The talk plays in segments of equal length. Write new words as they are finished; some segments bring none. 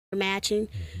matching.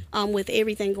 With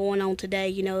everything going on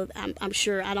today, I'm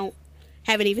sure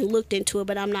haven't even looked into it,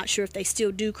 but I'm not sure if they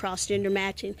still do cross gender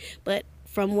matching. But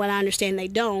from what I understand, they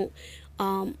don't.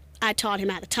 I taught him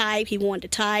how to type. He wanted to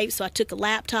type, so I took a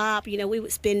laptop. We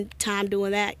would spend time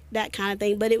doing that kind of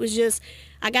thing. But it was just,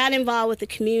 I got involved with the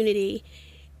community,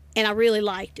 and I really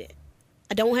liked it.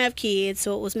 I don't have kids,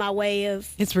 so it was my way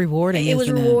of. It's rewarding. It was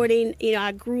isn't rewarding.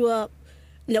 I grew up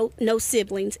no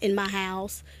siblings in my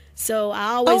house, so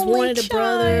I always wanted a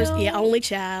brother. Yeah, only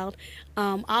child.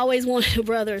 I always wanted a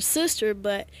brother or sister,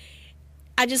 but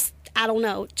I don't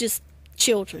know, just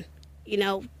children.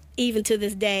 Even to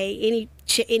this day,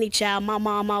 any child, my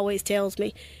mom always tells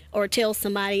me or tells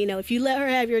somebody, if you let her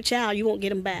have your child, you won't get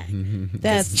them back.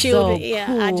 That's children. So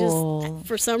Yeah, cool.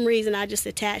 for some reason, I just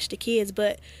attached to kids,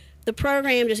 but the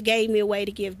program just gave me a way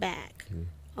to give back.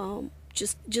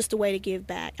 Just a way to give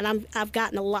back, and I've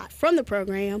gotten a lot from the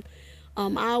program.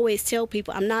 I always tell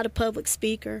people I'm not a public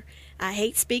speaker. I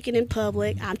hate speaking in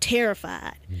public. I'm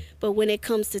terrified. But when it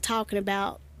comes to talking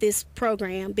about this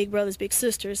program, Big Brothers Big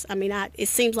Sisters, it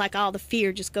seems like all the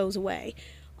fear just goes away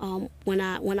when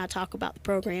I talk about the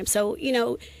program. So you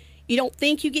don't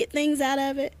think you get things out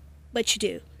of it, but you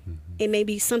do. It may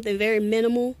be something very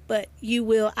minimal, but you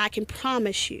will. I can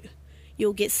promise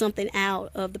you'll get something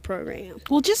out of the program.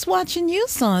 Well, just watching you,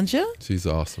 Sonja. She's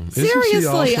awesome.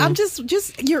 Seriously, awesome? I'm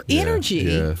just your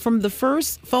energy from the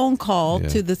first phone call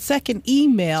to the second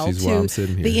email She's why I'm to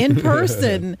sitting here. the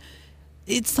in-person.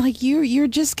 It's like you're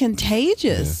just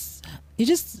contagious. You're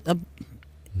just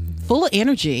full of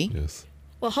energy. Yes.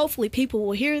 Well, hopefully people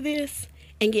will hear this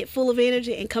and get full of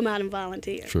energy and come out and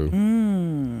volunteer.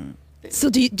 True.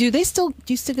 So do you guys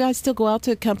still go out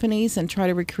to companies and try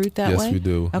to recruit that way? Yes, we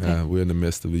do. Okay. We're in the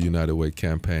midst of the United Way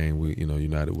campaign.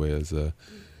 United Way is the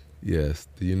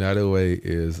United Way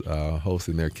is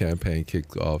hosting their campaign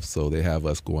kickoff. So they have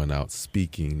us going out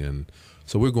speaking, and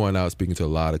so we're going out speaking to a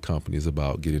lot of companies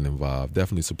about getting involved.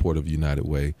 Definitely supportive of United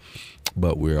Way,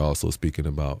 but we're also speaking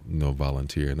about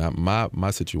volunteering. Now, my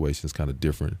situation is kind of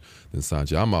different than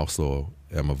Sonja. I'm also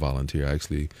a volunteer. I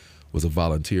actually was a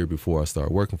volunteer before I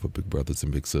started working for Big Brothers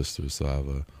and Big Sisters. So I have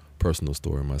a personal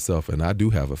story myself, and I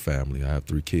do have a family. I have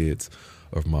 3 kids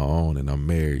of my own, and I'm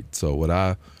married. So what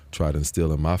I tried to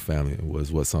instill in my family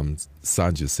was what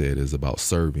Sonja said is about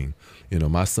serving.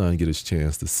 My son get his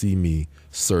chance to see me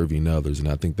serving others, and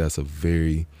I think that's a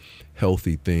very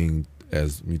healthy thing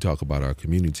as we talk about our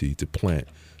community, to plant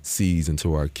seeds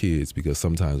into our kids, because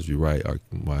sometimes you're right, our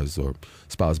wives or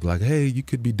spouse be like, hey, you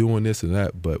could be doing this and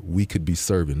that, but we could be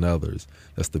serving others.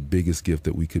 That's the biggest gift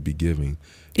that we could be giving.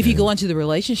 If you go into the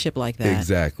relationship like that.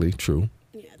 Exactly, true.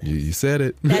 Yeah, you said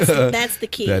it. That's the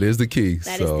key. That is the key.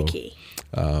 That is the key.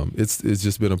 It's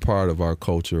just been a part of our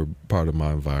culture, part of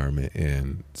my environment,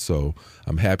 and so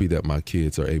I'm happy that my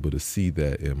kids are able to see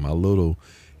that. And my little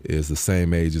is the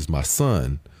same age as my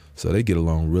son, so they get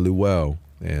along really well.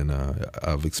 And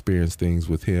I've experienced things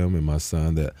with him and my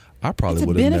son that I probably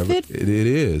would have never.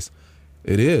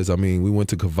 It is. I mean, we went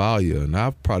to Cavalia, and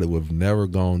I probably would have never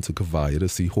gone to Cavalia to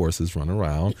see horses run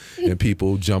around and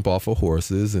people jump off of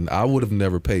horses, and I would have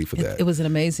never paid for that. It was an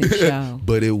amazing show.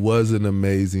 But it was an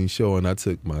amazing show, and I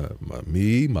took my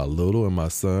little, and my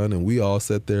son, and we all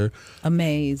sat there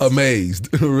amazed,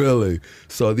 really.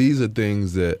 So these are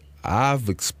things that I've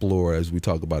explored as we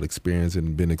talk about experience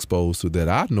and been exposed to that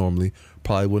I normally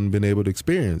probably wouldn't have been able to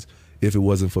experience if it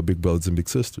wasn't for Big Brothers and Big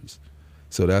Sisters.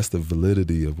 So that's the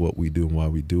validity of what we do and why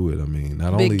we do it. I mean,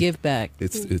 not big only give back.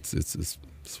 It's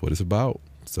what it's about.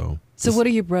 So what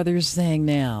are your brothers saying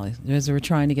now? As we're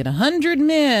trying to get 100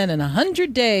 Men in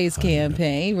 100 Days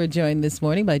campaign. We're joined this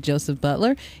morning by Joseph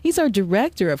Butler. He's our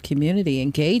Director of Community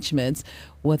Engagements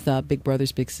with Big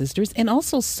Brothers Big Sisters, and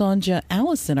also Sonja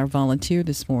Allison, our volunteer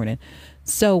this morning.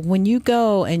 So when you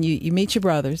go and you meet your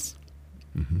brothers,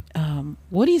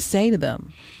 what do you say to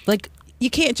them? Like, you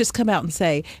can't just come out and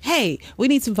say, hey, we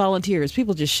need some volunteers.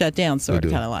 People just shut down, sort of,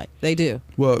 kind of like. They do.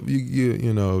 Well,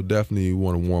 you definitely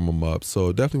want to warm them up.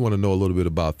 So definitely want to know a little bit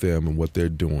about them and what they're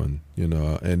doing,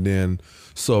 And then,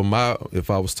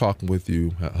 if I was talking with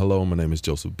you, hello, my name is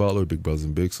Joseph Butler, Big Brothers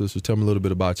and Big Sisters. Tell me a little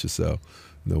bit about yourself,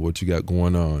 what you got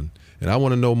going on. And I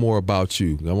want to know more about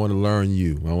you. I want to learn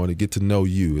you. I want to get to know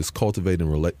you. It's cultivating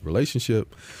a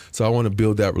relationship. So I want to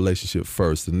build that relationship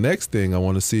first. The next thing I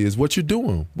want to see is what you're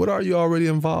doing. What are you already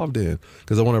involved in?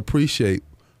 Because I want to appreciate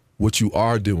what you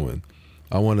are doing.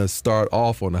 I want to start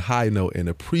off on a high note and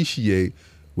appreciate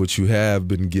which you have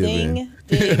been given. Ding,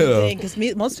 ding, ding. Because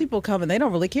most people come and they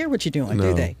don't really care what you're doing,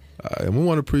 do they? And we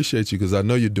want to appreciate you because I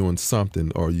know you're doing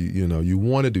something, or you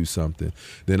want to do something.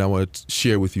 Then I want to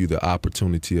share with you the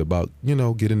opportunity about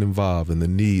getting involved and the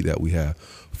need that we have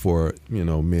for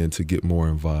men to get more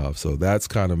involved. So that's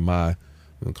kind of I'm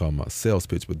gonna call it my sales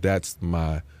pitch, but that's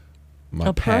my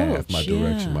path, my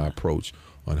direction, my approach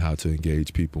on how to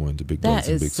engage people into big brothers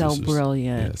and big sisters. That is so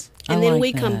brilliant. Yes. And then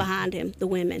we come behind him, the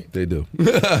women. They do.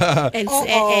 and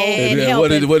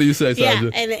what do you say,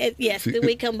 Sonja? Yeah, yes,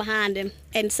 we come behind him.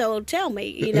 And so tell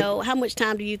me, how much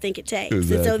time do you think it takes?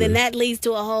 Exactly. And so then that leads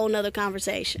to a whole nother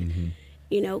conversation.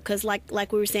 Because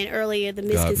like we were saying earlier, the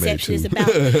misconception is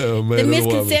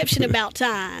about about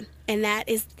time, and that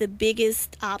is the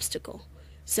biggest obstacle.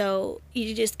 So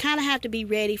you just kind of have to be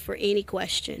ready for any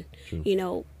question.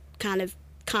 True. Kind of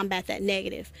combat that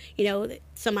negative.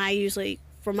 Somebody usually,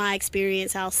 from my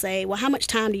experience, I'll say, well, how much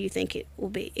time do you think it will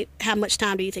be? How much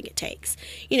time do you think it takes?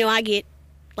 I get,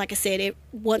 like I said, it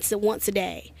once a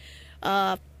day,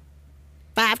 5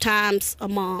 times a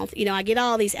month. I get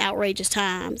all these outrageous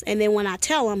times. And then when I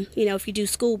tell them, if you do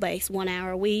school-based 1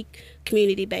 hour a week,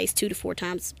 community-based 2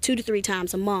 to 3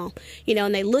 times a month,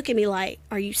 and they look at me like,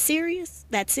 are you serious?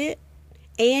 That's it?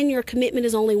 And your commitment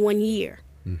is only 1 year.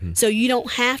 Mm-hmm. So you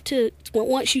don't have to,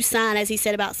 once you sign, as he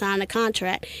said about signing a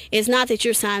contract, it's not that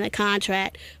you're signing a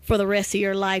contract for the rest of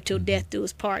your life till death do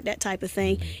us part, that type of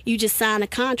thing. You just sign a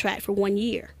contract for 1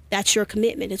 year. That's your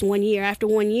commitment, is 1 year. After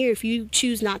 1 year, if you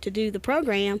choose not to do the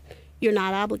program, you're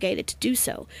not obligated to do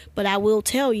so. But I will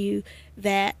tell you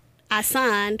that I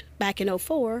signed back in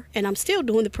 2004, and I'm still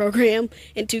doing the program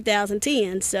in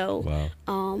 2010. So,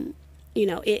 wow.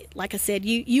 Like I said,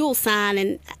 you'll sign,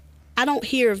 and I don't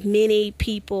hear of many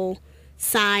people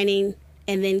signing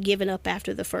and then giving up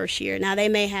after the first year. Now, they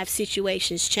may have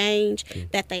situations change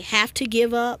that they have to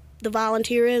give up the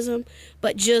volunteerism,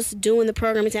 but just doing the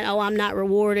program and saying, oh, I'm not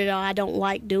rewarded, or I don't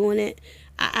like doing it.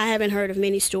 I haven't heard of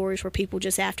many stories where people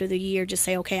just after the year just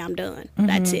say, okay, I'm done. Mm-hmm.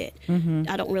 That's it. Mm-hmm.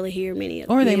 I don't really hear many of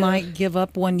them. Or they might give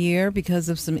up 1 year because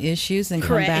of some issues and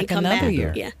come back another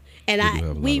year. Yeah.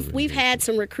 And we've had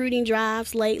some recruiting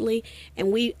drives lately,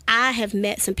 and I have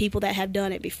met some people that have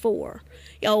done it before.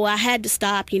 I had to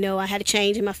stop, I had a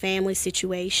change in my family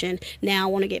situation. Now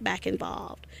I want to get back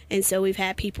involved. And so we've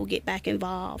had people get back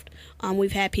involved.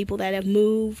 We've had people that have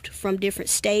moved from different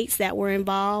states that were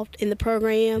involved in the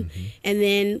program. Mm-hmm. And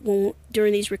then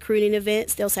during these recruiting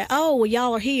events, they'll say, oh, well,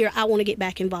 y'all are here. I want to get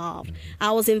back involved. Mm-hmm.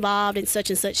 I was involved in such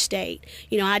and such state.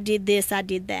 I did this, I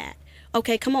did that.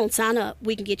 Okay, come on, sign up.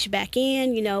 We can get you back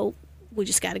in. We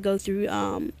just got to go through,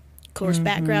 course,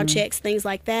 background checks, things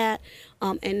like that.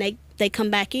 And they come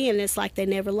back in, and it's like they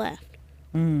never left.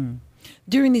 Mm.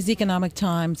 During these economic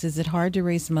times, is it hard to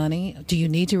raise money? Do you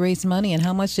need to raise money, and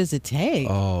how much does it take?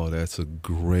 Oh, that's a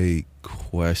great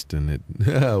question.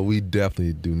 We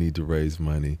definitely do need to raise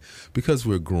money because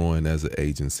we're growing as an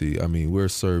agency. I mean, we're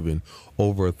serving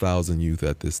over 1,000 youth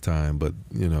at this time, but,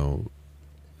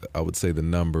 I would say the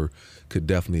number could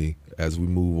definitely, as we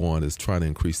move on, is trying to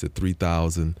increase to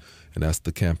 3,000, and that's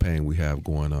the campaign we have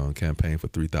going on, campaign for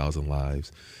 3,000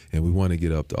 lives. And we want to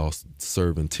get up to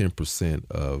serving 10%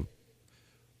 of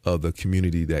the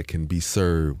community that can be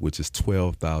served, which is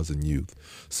 12,000 youth.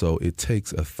 So it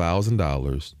takes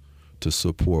 $1,000 to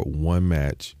support one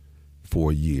match for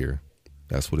a year.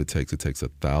 That's what it takes. It takes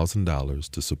 $1,000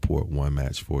 to support one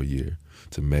match for a year,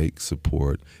 to make,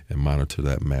 support, and monitor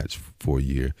that match for a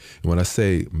year. And when I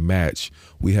say match,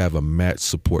 we have a match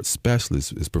support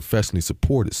specialist. It's professionally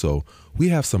supported. So we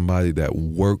have somebody that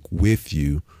work with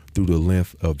you through the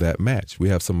length of that match. We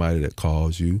have somebody that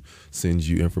calls you, sends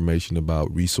you information about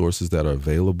resources that are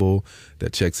available,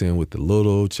 that checks in with the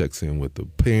little, checks in with the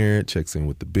parent, checks in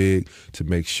with the big, to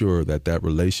make sure that that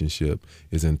relationship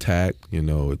is intact,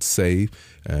 it's safe,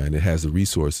 and it has the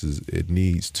resources it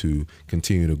needs to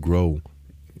continue to grow.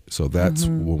 So that's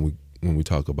when we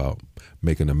talk about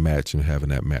making a match and having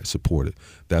that match supported.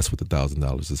 That's what the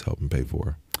 $1,000 is helping pay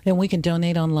for. And we can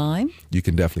donate online? You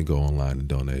can definitely go online and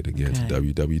donate again to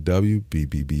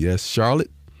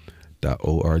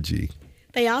www.bbbscharlotte.org.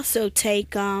 They also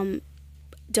take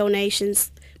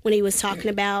donations. When he was talking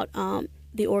about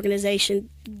the organization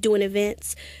doing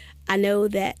events, I know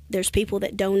that there's people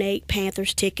that donate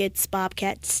Panthers tickets,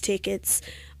 Bobcats tickets.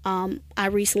 I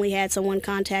recently had someone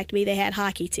contact me. They had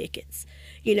hockey tickets.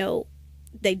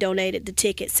 They donated the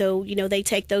ticket. So, they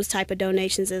take those type of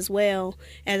donations as well.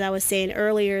 As I was saying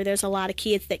earlier, there's a lot of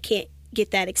kids that can't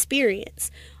get that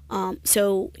experience.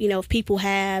 So, if people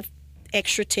have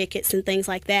extra tickets and things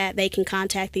like that, they can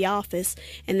contact the office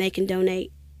and they can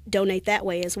donate that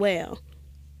way as well.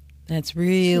 That's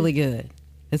really good.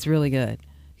 It's really good.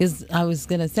 Because I was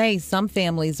going to say some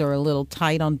families are a little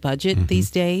tight on budget these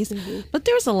days, but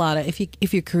there's a lot of,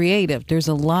 if you're creative, there's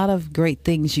a lot of great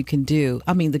things you can do.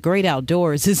 I mean, the great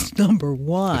outdoors is number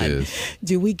one. It is.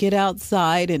 Do we get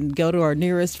outside and go to our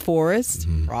nearest forest?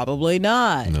 Probably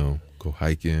not. No, go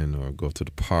hiking or go to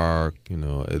the park. You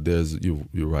know,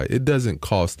 you're right. It doesn't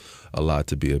cost a lot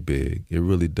to be a big. It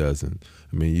really doesn't.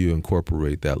 I mean, you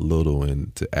incorporate that little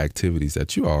into activities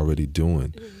that you're already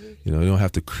doing. You know, you don't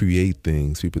have to create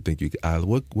things. People think,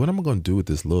 what am I going to do with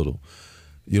this little?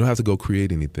 You don't have to go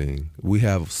create anything. We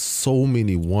have so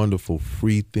many wonderful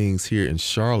free things here in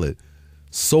Charlotte.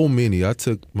 So many. I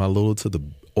took my little to the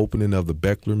opening of the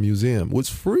Beckler Museum. It was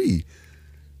free.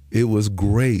 It was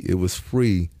great. It was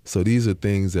free. So these are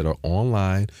things that are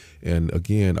online. And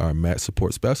again, our match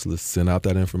support specialists send out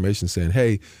that information saying,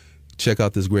 hey, check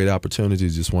out this great opportunity.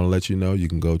 Just want to let you know you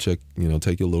can go check,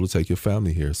 take your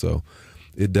family here. So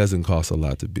it doesn't cost a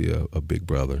lot to be a big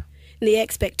brother. And the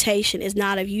expectation is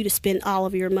not of you to spend all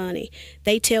of your money.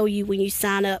 They tell you when you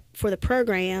sign up for the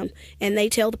program, and they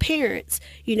tell the parents,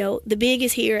 the big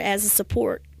is here as a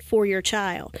support for your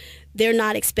child. They're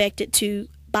not expected to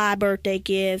buy birthday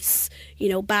gifts,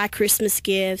 buy Christmas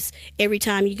gifts. Every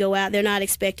time you go out, they're not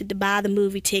expected to buy the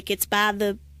movie tickets, buy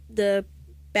the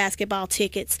basketball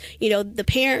tickets. The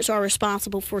parents are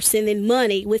responsible for sending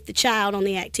money with the child on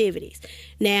the activities.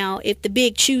 Now, if the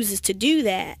big chooses to do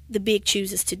that, the big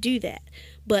chooses to do that.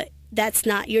 But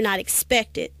you're not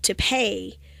expected to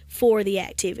pay for the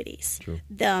activities.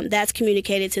 That's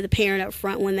communicated to the parent up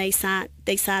front when they sign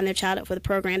their child up for the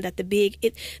program, that the big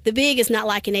is not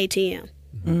like an ATM.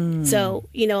 So,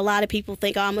 a lot of people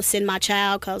think, I'm going to send my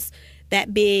child because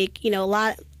that big, a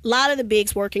lot of the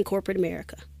bigs work in corporate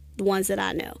America. The ones that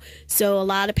I know. So a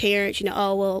lot of parents,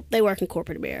 they work in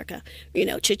corporate America,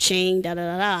 cha-ching,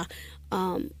 da-da-da-da.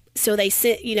 So they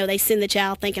send the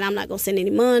child thinking, I'm not going to send any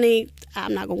money.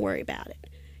 I'm not going to worry about it.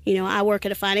 I work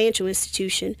at a financial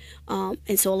institution.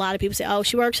 And so a lot of people say, oh,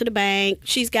 she works at a bank.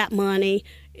 She's got money.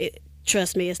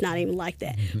 Trust me, it's not even like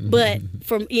that. But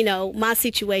from, my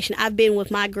situation, I've been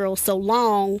with my girls so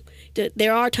long that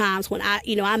there are times when I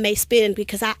may spend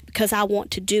because I want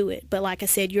to do it. But like I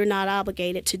said, you're not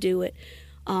obligated to do it.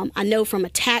 I know from a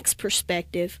tax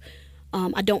perspective,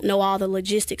 I don't know all the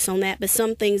logistics on that, but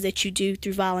some things that you do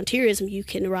through volunteerism, you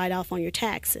can write off on your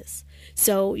taxes.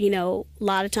 So, a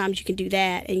lot of times you can do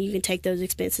that, and you can take those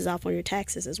expenses off on your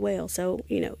taxes as well. So,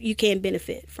 you can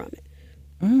benefit from it.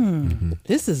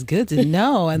 This is good to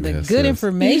know, and the good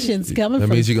information's coming that from.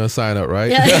 That means you're going to sign up,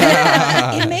 right?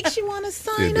 It makes you want to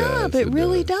sign up. It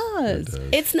really does.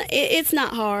 It's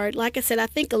not hard. Like I said, I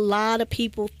think a lot of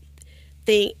people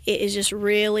think it is just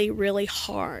really, really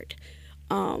hard.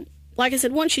 Like I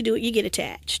said, once you do it, you get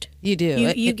attached. You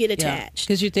do. You get attached.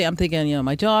 Because I'm thinking,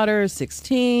 my daughter is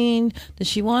 16. Does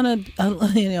she want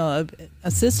a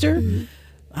sister?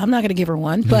 I'm not going to give her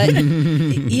one, but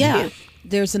yeah.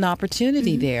 There's an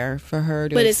opportunity there for her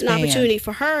to But expand. It's an opportunity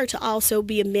for her to also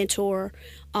be a mentor,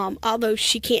 although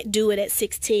she can't do it at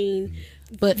 16.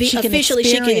 But she can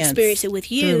experience it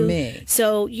with you. Through me.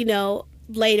 So,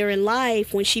 later in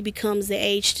life, when she becomes the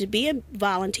age to be a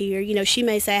volunteer, she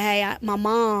may say, hey, my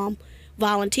mom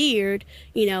volunteered,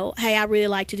 hey, I really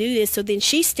like to do this. So then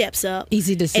she steps up.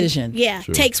 Easy decision. And,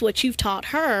 takes what you've taught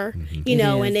her,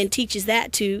 and then teaches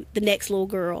that to the next little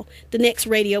girl, the next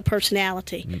radio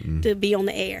personality to be on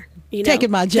the air.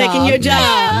 Taking my job. Taking your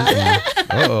job.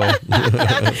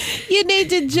 You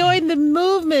need to join the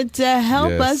movement to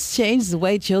help us change the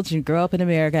way children grow up in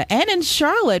America and in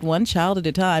Charlotte, one child at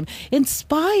a time.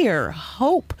 Inspire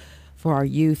hope for our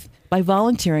youth by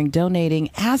volunteering, donating,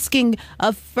 asking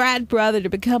a frat brother to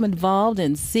become involved,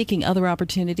 and seeking other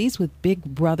opportunities with big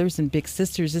brothers and big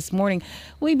sisters. This morning,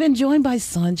 we've been joined by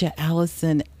Sonja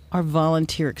Allison, our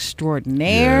volunteer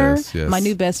extraordinaire, my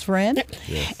new best friend,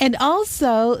 and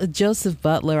also Joseph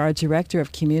Butler, our director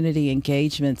of community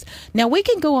engagements. Now, we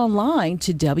can go online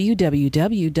to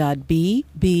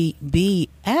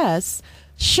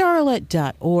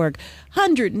www.BBBSCharlotte.org.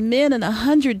 100 Men in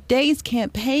 100 Days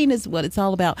campaign is what it's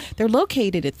all about. They're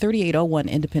located at 3801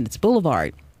 Independence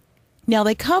Boulevard. Now,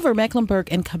 they cover Mecklenburg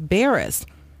and Cabarrus.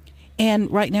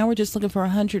 And right now we're just looking for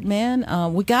 100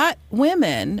 men. We got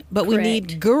women, but we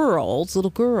need girls,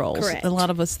 little girls. Correct. A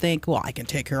lot of us think, well, I can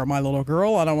take care of my little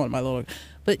girl. I don't want my little...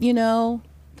 But,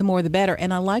 the more the better.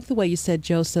 And I like the way you said,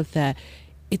 Joseph, that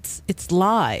it's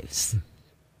lives.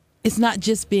 It's not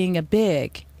just being a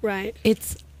big. Right.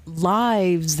 It's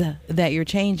lives that you're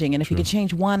changing. And if you can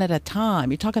change one at a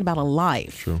time, you're talking about a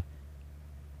life. True.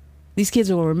 These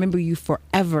kids will remember you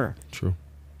forever. True.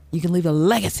 You can leave a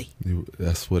legacy.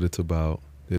 That's what it's about.